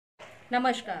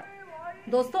नमस्कार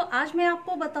दोस्तों, आज मैं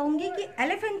आपको बताऊंगी कि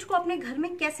एलिफेंट को अपने घर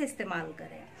में कैसे इस्तेमाल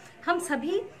करें। हम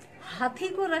सभी हाथी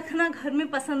को रखना घर में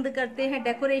पसंद करते हैं,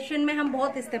 डेकोरेशन में हम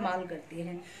बहुत इस्तेमाल करते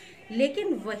हैं,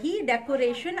 लेकिन वही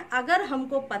डेकोरेशन अगर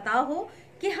हमको पता हो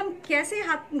कि हम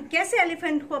कैसे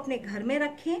एलिफेंट को अपने घर में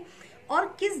रखें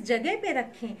और किस जगह पे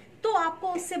रखें, तो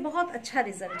आपको उससे बहुत अच्छा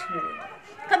रिजल्ट मिलेगा।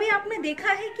 कभी आपने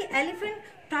देखा है कि एलिफेंट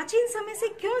प्राचीन समय से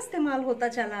क्यों इस्तेमाल होता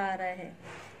चला आ रहा है?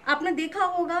 आपने देखा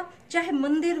होगा, चाहे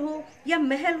मंदिर हो या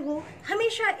महल हो,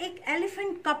 हमेशा एक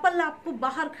एलिफेंट कपल आपको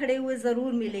बाहर खड़े हुए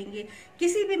जरूर मिलेंगे।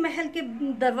 किसी भी महल के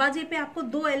दरवाजे पे आपको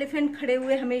 2 एलिफेंट खड़े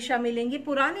हुए हमेशा मिलेंगे।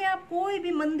 पुराने आप कोई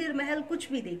भी मंदिर महल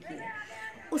कुछ भी देखिए,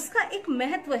 उसका एक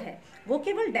महत्व है। वो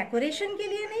केवल डेकोरेशन के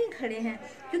लिए नहीं खड़े हैं,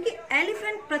 क्योंकि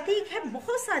एलिफेंट प्रतीक है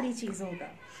बहुत सारी चीजों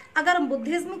का। अगर हम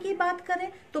बुद्धिज्म की बात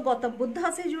करें तो गौतम बुद्धा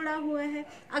से जुड़ा हुआ है।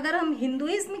 अगर हम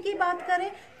हिंदुइज्म की बात करें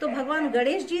तो भगवान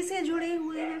गणेश जी से जुड़े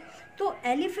हुए हैं। तो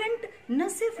एलिफेंट न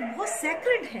सिर्फ बहुत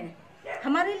सैक्रेड है,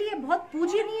 हमारे लिए बहुत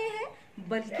पूजनीय है,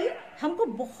 बल्कि हमको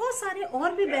बहुत सारे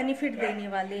और भी बेनिफिट देने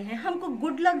वाले हैं। हमको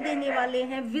गुड लक देने वाले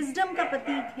हैं, विजडम का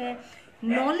प्रतीक है,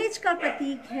 नॉलेज का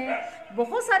प्रतीक है।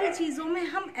 बहुत सारी चीजों में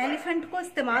हम एलिफेंट को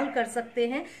इस्तेमाल कर सकते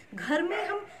हैं। घर में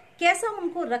हम कैसा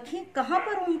उनको रखें, कहाँ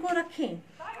पर उनको रखें,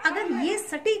 अगर ये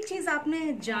सटीक चीज आपने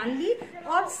जान ली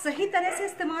और सही तरह से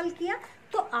इस्तेमाल किया,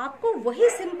 तो आपको वही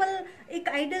सिंपल एक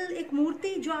आइडल, एक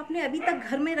मूर्ति जो आपने अभी तक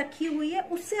घर में रखी हुई है,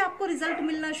 उससे आपको रिजल्ट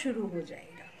मिलना शुरू हो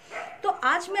जाएगा। तो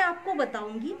आज मैं आपको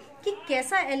बताऊंगी कि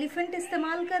कैसा एलिफेंट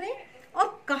इस्तेमाल करें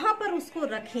और कहाँ पर उसको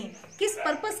रखें, किस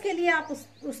पर्पस के लिए आप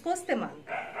उसको इस्तेमाल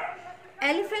करें।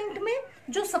 एलिफेंट में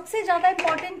जो सबसे ज्यादा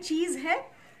इम्पोर्टेंट चीज है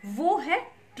वो है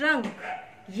ट्रंक,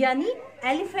 यानी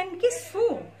एलिफेंट की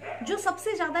सूंड, जो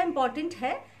सबसे ज्यादा इम्पोर्टेंट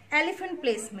है एलिफेंट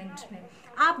प्लेसमेंट में।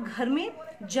 आप घर में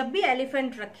जब भी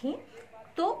एलिफेंट रखें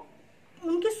तो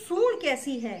उनकी सूंड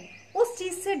कैसी है, उस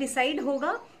चीज से डिसाइड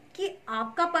होगा कि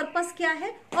आपका पर्पस क्या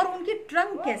है और उनकी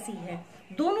ट्रंक कैसी है।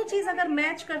 दोनों चीज अगर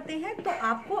मैच करते हैं तो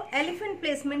आपको एलिफेंट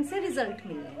प्लेसमेंट से रिजल्ट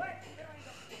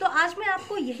मिलेंगे। तो आज मैं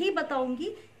आपको यही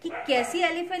बताऊंगी कि कैसी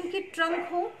एलिफेंट की ट्रंक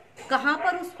हो, कहाँ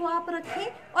पर उसको आप रखें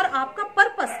और आपका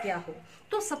पर्पस क्या हो।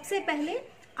 तो सबसे पहले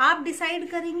आप डिसाइड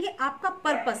करेंगे आपका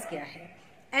पर्पस क्या है।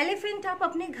 एलिफेंट आप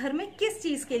अपने घर में किस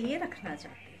चीज के लिए रखना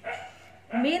चाहते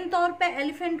हैं। मेन तौर पे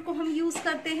एलिफेंट को हम यूज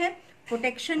करते हैं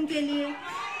प्रोटेक्शन के लिए,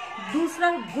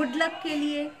 दूसरा गुड लक के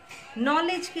लिए,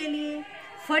 नॉलेज के लिए,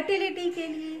 फर्टिलिटी के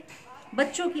लिए,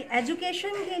 बच्चों की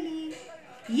एजुकेशन के लिए।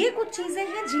 ये कुछ चीजें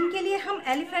हैं जिनके लिए हम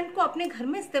एलिफेंट को अपने घर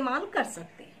में इस्तेमाल कर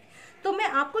सकते हैं। तो मैं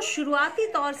आपको शुरुआती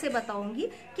तौर से बताऊंगी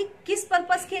कि किस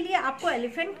पर्पस के लिए आपको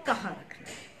एलिफेंट कहाँ रखना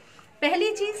है।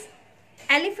 पहली चीज,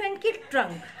 एलिफेंट की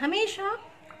ट्रंक। हमेशा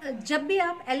जब भी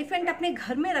आप एलिफेंट अपने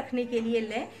घर में रखने के लिए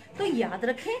लें तो याद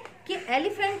रखें कि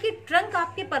एलिफेंट की ट्रंक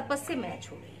आपके पर्पस से मैच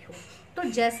हो रही हो। तो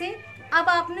जैसे अब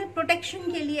आपने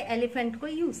प्रोटेक्शन के लिए एलिफेंट को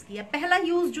यूज किया, पहला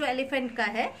यूज जो एलिफेंट का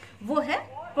है वो है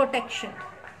प्रोटेक्शन।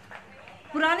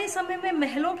 पुराने समय में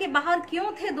महलों के बाहर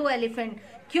क्यों थे 2 एलिफेंट?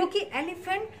 क्योंकि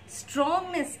एलिफेंट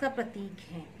स्ट्रॉन्गनेस का प्रतीक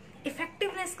है,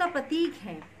 इफेक्टिवनेस का प्रतीक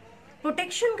है,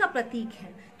 प्रोटेक्शन का प्रतीक है।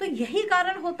 तो यही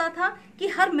कारण होता था कि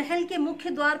हर महल के मुख्य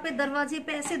द्वार पे, दरवाजे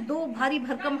पे ऐसे 2 भारी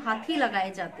भरकम हाथी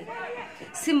लगाए जाते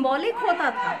थे। सिंबॉलिक होता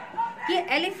था कि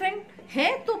एलिफेंट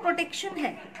है तो प्रोटेक्शन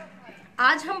है।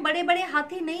 आज हम बड़े बड़े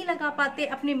हाथी नहीं लगा पाते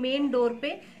अपने मेन डोर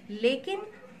पे, लेकिन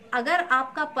अगर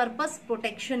आपका पर्पस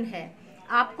प्रोटेक्शन है,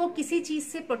 आपको किसी चीज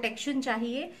से प्रोटेक्शन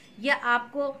चाहिए, या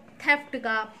आपको थेफ्ट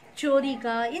का, चोरी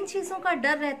का, इन चीजों का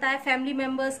डर रहता है, फैमिली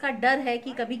मेंबर्स का डर है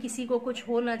कि कभी किसी को कुछ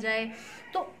हो ना जाए,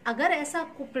 तो अगर ऐसा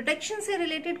प्रोटेक्शन से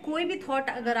रिलेटेड कोई भी थॉट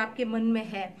अगर आपके मन में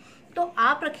है, तो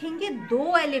आप रखेंगे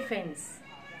 2 एलिफेंट्स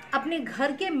अपने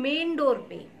घर के मेन डोर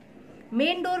पे।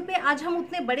 मेन डोर पे आज हम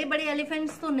उतने बड़े बड़े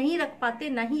एलिफेंट्स तो नहीं रख पाते,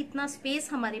 ना ही इतना स्पेस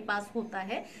हमारे पास होता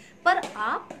है, पर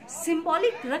आप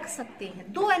सिंबॉलिक रख सकते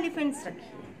हैं। 2 एलिफेंट्स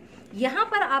रखिए। यहाँ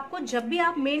पर आपको जब भी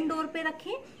आप मेन डोर पे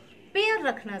रखें, पेयर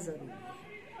रखना जरूरी है।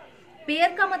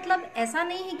 पेयर का मतलब ऐसा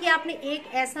नहीं है कि आपने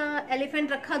एक ऐसा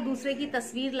एलिफेंट रखा, दूसरे की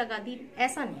तस्वीर लगा दी,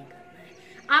 ऐसा नहीं करना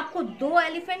है। आपको 2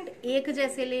 एलिफेंट एक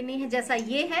जैसे लेने हैं, जैसा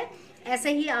ये है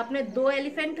ऐसे ही आपने 2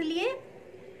 एलिफेंट लिए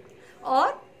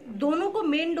और दोनों को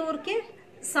मेन डोर के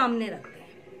सामने रख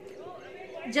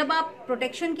दें। जब आप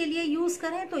प्रोटेक्शन के लिए यूज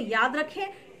करें तो याद रखें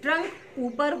ट्रंक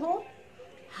ऊपर हो,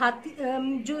 हाथी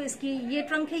जो इसकी ये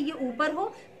ट्रंक है ये ऊपर हो,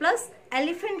 प्लस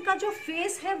एलिफेंट का जो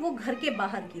फेस है वो घर के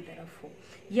बाहर की तरफ हो।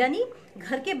 यानी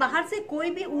घर के बाहर से कोई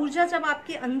भी ऊर्जा जब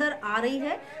आपके अंदर आ रही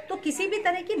है तो किसी भी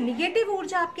तरह की निगेटिव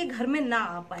ऊर्जा आपके घर में ना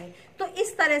आ पाए। तो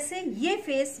इस तरह से ये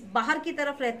फेस बाहर की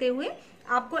तरफ रहते हुए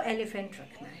आपको एलिफेंट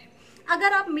रखना है।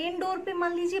 अगर आप मेन डोर पे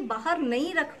मान लीजिए बाहर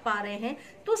नहीं रख पा रहे हैं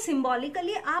तो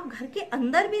सिंबॉलिकली आप घर के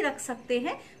अंदर भी रख सकते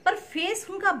हैं, पर फेस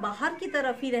उनका बाहर की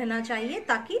तरफ ही रहना चाहिए,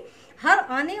 ताकि हर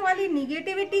आने वाली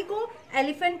निगेटिविटी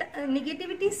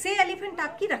से एलिफेंट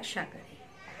आपकी रक्षा करे।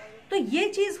 तो ये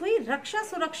चीज हुई रक्षा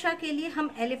सुरक्षा के लिए हम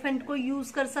एलिफेंट को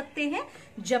यूज कर सकते हैं,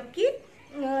 जबकि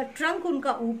ट्रंक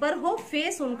उनका ऊपर हो,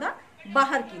 फेस उनका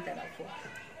बाहर की तरफ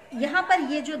हो। यहाँ पर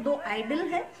ये जो दो आइडल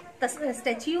है,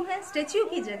 स्टैच्यू है, स्टैच्यू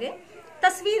की जगह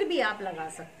तस्वीर भी आप लगा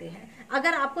सकते हैं।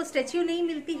 अगर आपको स्टैच्यू नहीं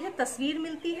मिलती है, तस्वीर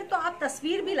मिलती है, तो आप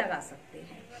तस्वीर भी लगा सकते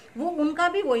हैं, वो उनका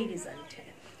भी वही रिजल्ट है।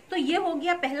 तो ये हो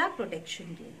गया पहला प्रोटेक्शन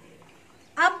के लिए।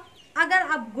 अब अगर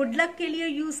आप गुड लक के लिए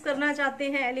यूज करना चाहते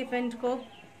हैं एलिफेंट को,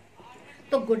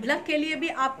 तो गुड लक के लिए भी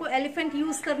आपको एलिफेंट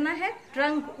यूज करना है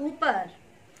ट्रंक ऊपर,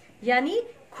 यानी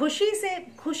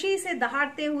खुशी से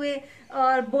दहाड़ते हुए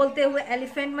और बोलते हुए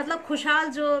एलिफेंट, मतलब खुशहाल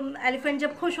जो एलिफेंट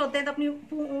जब खुश होते हैं तो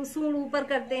अपनी सूंड ऊपर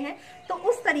करते हैं, तो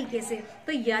उस तरीके से।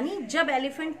 तो यानी जब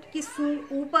एलिफेंट की सूंड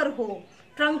ऊपर हो,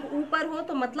 ट्रंक ऊपर हो,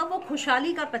 तो मतलब वो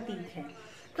खुशहाली का प्रतीक है।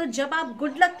 तो जब आप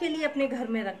गुड लक के लिए अपने घर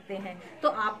में रखते हैं तो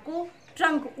आपको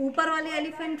ट्रंक ऊपर वाले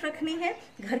एलिफेंट रखनी है,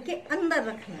 घर के अंदर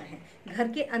रखना है। घर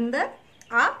के अंदर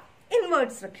आप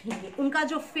इनवर्ट्स रखेंगे, उनका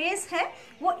जो फेस है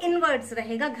वो इनवर्ट्स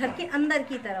रहेगा, घर के अंदर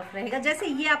की तरफ रहेगा। जैसे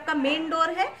ये आपका मेन डोर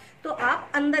है तो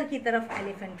आप अंदर की तरफ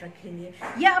एलिफेंट रखेंगे,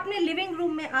 या अपने लिविंग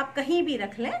रूम में आप कहीं भी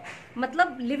रख लें,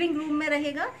 मतलब लिविंग रूम में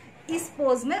रहेगा इस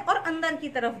पोज में और अंदर की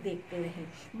तरफ देखते रहें।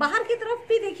 बाहर की तरफ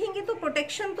भी देखेंगे तो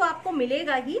प्रोटेक्शन तो आपको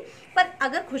मिलेगा ही, पर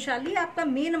अगर खुशहाली आपका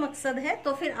मेन मकसद है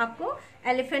तो फिर आपको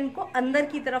एलिफेंट को अंदर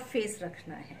की तरफ फेस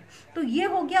रखना है। तो ये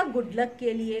हो गया गुड लक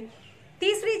के लिए।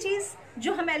 तीसरी चीज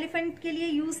जो हम एलिफेंट के लिए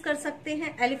यूज कर सकते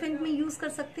हैं, एलिफेंट में यूज कर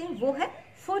सकते हैं, वो है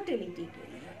फर्टिलिटी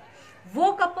के लिए।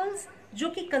 वो कपल्स जो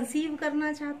कि कंसीव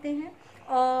करना चाहते हैं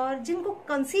और जिनको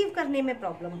कंसीव करने में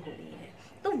प्रॉब्लम हो रही है,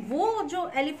 तो वो जो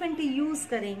एलिफेंट यूज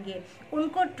करेंगे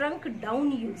उनको ट्रंक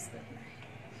डाउन यूज करना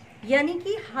है, यानी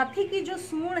कि हाथी की जो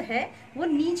सूंड है वो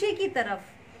नीचे की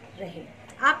तरफ रहे।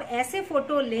 आप ऐसे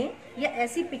फोटो लें या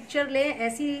ऐसी पिक्चर लें,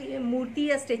 ऐसी मूर्ति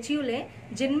या स्टेच्यू लें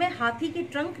जिनमें हाथी की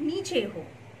ट्रंक नीचे हो।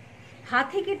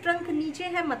 हाथी की ट्रंक नीचे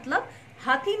है मतलब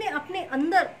हाथी ने अपने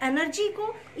अंदर एनर्जी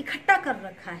को इकट्ठा कर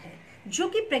रखा है, जो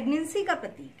कि प्रेगनेंसी का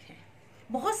प्रतीक है।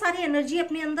 बहुत सारी एनर्जी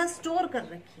अपने अंदर स्टोर कर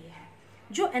रखी है,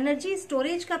 जो एनर्जी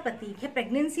स्टोरेज का प्रतीक है,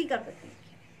 प्रेगनेंसी का प्रतीक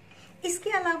है। इसके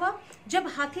अलावा जब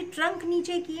हाथी ट्रंक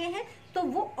नीचे किए हैं तो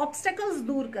वो ऑब्स्टेकल्स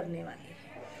दूर करने वाले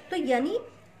हैं। तो यानी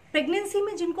प्रेगनेंसी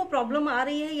में जिनको प्रॉब्लम आ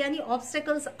रही है, यानी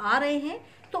ऑब्स्टेकल्स आ रहे हैं,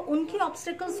 तो उनकी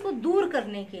ऑब्स्टेकल्स को दूर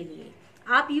करने के लिए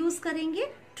आप यूज करेंगे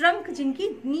ट्रंक जिनकी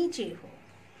नीचे हो।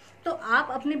 तो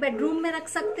आप अपने बेडरूम में रख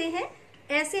सकते हैं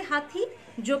ऐसे हाथी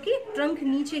जो कि ट्रंक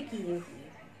नीचे किए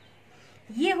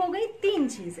हुए। ये हो गई 3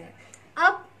 चीजें।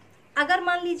 अब अगर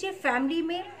मान लीजिए फैमिली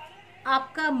में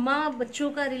आपका माँ बच्चों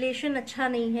का रिलेशन अच्छा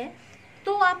नहीं है,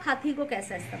 तो आप हाथी को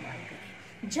कैसा इस्तेमाल करें?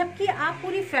 जबकि आप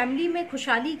पूरी फैमिली में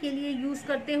खुशहाली के लिए यूज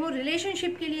करते हो,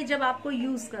 रिलेशनशिप के लिए जब आपको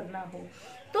यूज करना हो,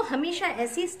 तो हमेशा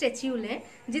ऐसी स्टेच्यू लें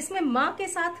जिसमें माँ के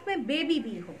साथ में बेबी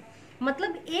भी हो,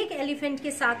 मतलब एक एलिफेंट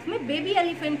के साथ में बेबी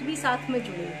एलिफेंट भी साथ में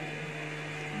जुड़े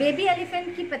हो। बेबी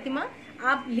एलिफेंट की प्रतिमा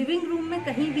आप लिविंग रूम में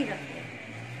कहीं भी रख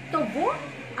दें तो वो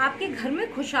आपके घर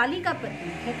में खुशहाली का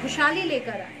प्रतीक है, खुशहाली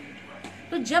लेकर आए।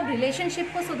 तो जब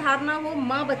रिलेशनशिप को सुधारना हो,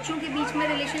 माँ बच्चों के बीच में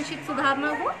रिलेशनशिप सुधारना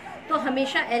हो, तो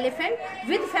हमेशा एलिफेंट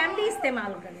विद फैमिली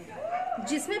इस्तेमाल करें,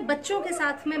 जिसमें बच्चों के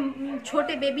साथ में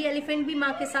छोटे बेबी एलिफेंट भी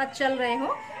माँ के साथ चल रहे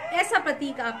हो, ऐसा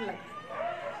प्रतीक आप लगाएं।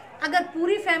 अगर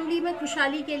पूरी फैमिली में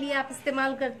खुशहाली के लिए आप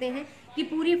इस्तेमाल करते हैं कि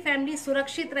पूरी फैमिली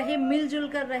सुरक्षित रहे, मिलजुल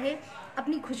कर रहे,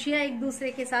 अपनी खुशियां एक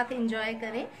दूसरे के साथ एंजॉय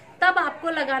करें, तब आपको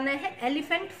लगाना है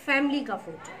एलिफेंट फैमिली का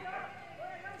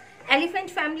फोटो। एलिफेंट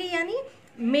फैमिली यानी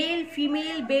मेल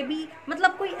फीमेल बेबी,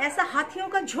 मतलब कोई ऐसा हाथियों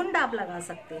का झुंड आप लगा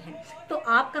सकते हैं। तो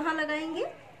आप कहाँ लगाएंगे?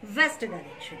 वेस्ट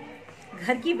डायरेक्शन में।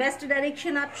 घर की वेस्ट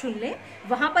डायरेक्शन आप चुन लें,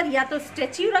 वहां पर या तो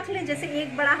स्टेच्यू रख लें, जैसे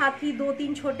एक बड़ा हाथी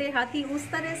 2-3 छोटे हाथी,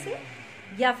 उस तरह से,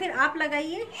 या फिर आप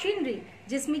लगाइए सीनरी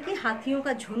जिसमें कि हाथियों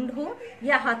का झुंड हो,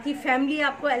 या हाथी फैमिली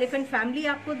आपको, एलिफेंट फैमिली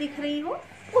आपको दिख रही हो,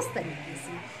 उस तरीके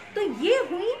से। तो ये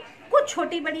हुई कुछ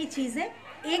छोटी बड़ी चीजें।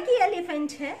 एक ही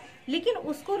एलिफेंट है लेकिन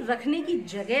उसको रखने की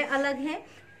जगह अलग है,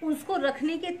 उसको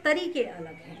रखने के तरीके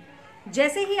अलग हैं।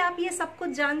 जैसे ही आप ये सब कुछ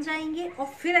जान जाएंगे और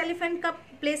फिर एलिफेंट का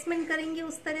प्लेसमेंट करेंगे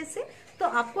उस तरह से, तो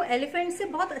आपको एलिफेंट से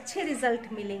बहुत अच्छे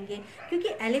रिजल्ट मिलेंगे। क्योंकि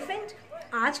एलिफेंट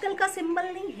आजकल का सिंबल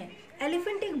नहीं है,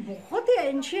 एलिफेंट एक बहुत ही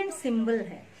एंशिएंट सिंबल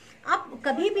है। आप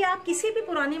कभी भी आप किसी भी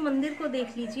पुराने मंदिर को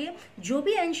देख लीजिए, जो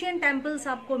भी एंशिएंट टेम्पल्स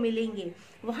आपको मिलेंगे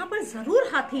वहां पर जरूर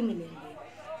हाथी मिलेंगे।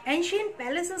 एंशिएंट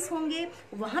पैलेसेस होंगे,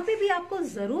 वहां पे भी आपको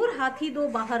जरूर हाथी 2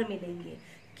 बाहर मिलेंगे,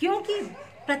 क्योंकि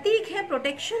प्रतीक है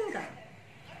प्रोटेक्शन का।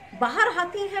 बाहर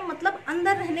हाथी है मतलब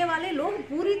अंदर रहने वाले लोग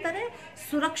पूरी तरह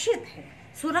सुरक्षित हैं,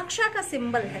 सुरक्षा का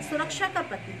सिंबल है, सुरक्षा का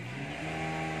प्रतीक है।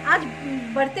 आज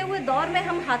बढ़ते हुए दौर में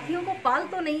हम हाथियों को पाल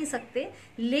तो नहीं सकते,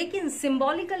 लेकिन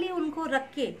सिंबॉलिकली उनको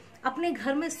रख के अपने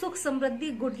घर में सुख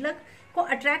समृद्धि गुड लक को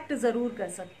अट्रैक्ट जरूर कर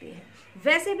सकते हैं।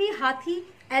 वैसे भी हाथी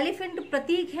एलिफेंट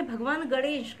प्रतीक है भगवान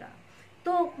गणेश का,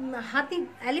 तो हाथी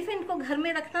एलिफेंट को घर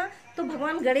में रखना तो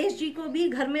भगवान गणेश जी को भी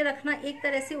घर में रखना, एक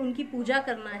तरह से उनकी पूजा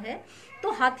करना है।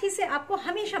 तो हाथी से आपको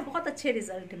हमेशा बहुत अच्छे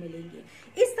रिजल्ट मिलेंगे।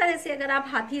 इस तरह से अगर आप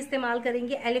हाथी इस्तेमाल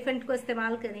करेंगे, एलिफेंट को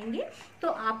इस्तेमाल करेंगे, तो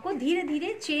आपको धीरे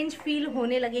धीरे चेंज फील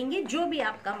होने लगेंगे, जो भी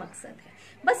आपका मकसद है।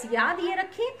 बस याद ये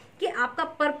रखें कि आपका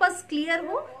पर्पस क्लियर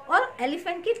हो और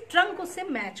एलिफेंट की ट्रंक उससे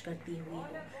मैच करती हुई हो,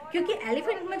 क्योंकि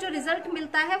एलिफेंट में जो रिजल्ट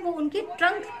मिलता है वो उनकी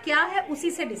ट्रंक क्या है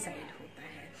उसी से डिसाइड होता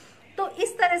है। तो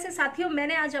इस तरह से साथियों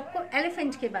मैंने आज आपको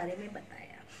एलिफेंट के बारे में बताया।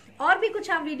 और भी कुछ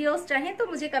आप वीडियोस चाहें तो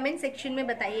मुझे कमेंट सेक्शन में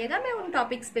बताइएगा, मैं उन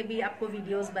टॉपिक्स पे भी आपको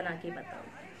वीडियोस बना के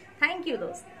बताऊंगी। थैंक यू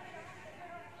दोस्तों।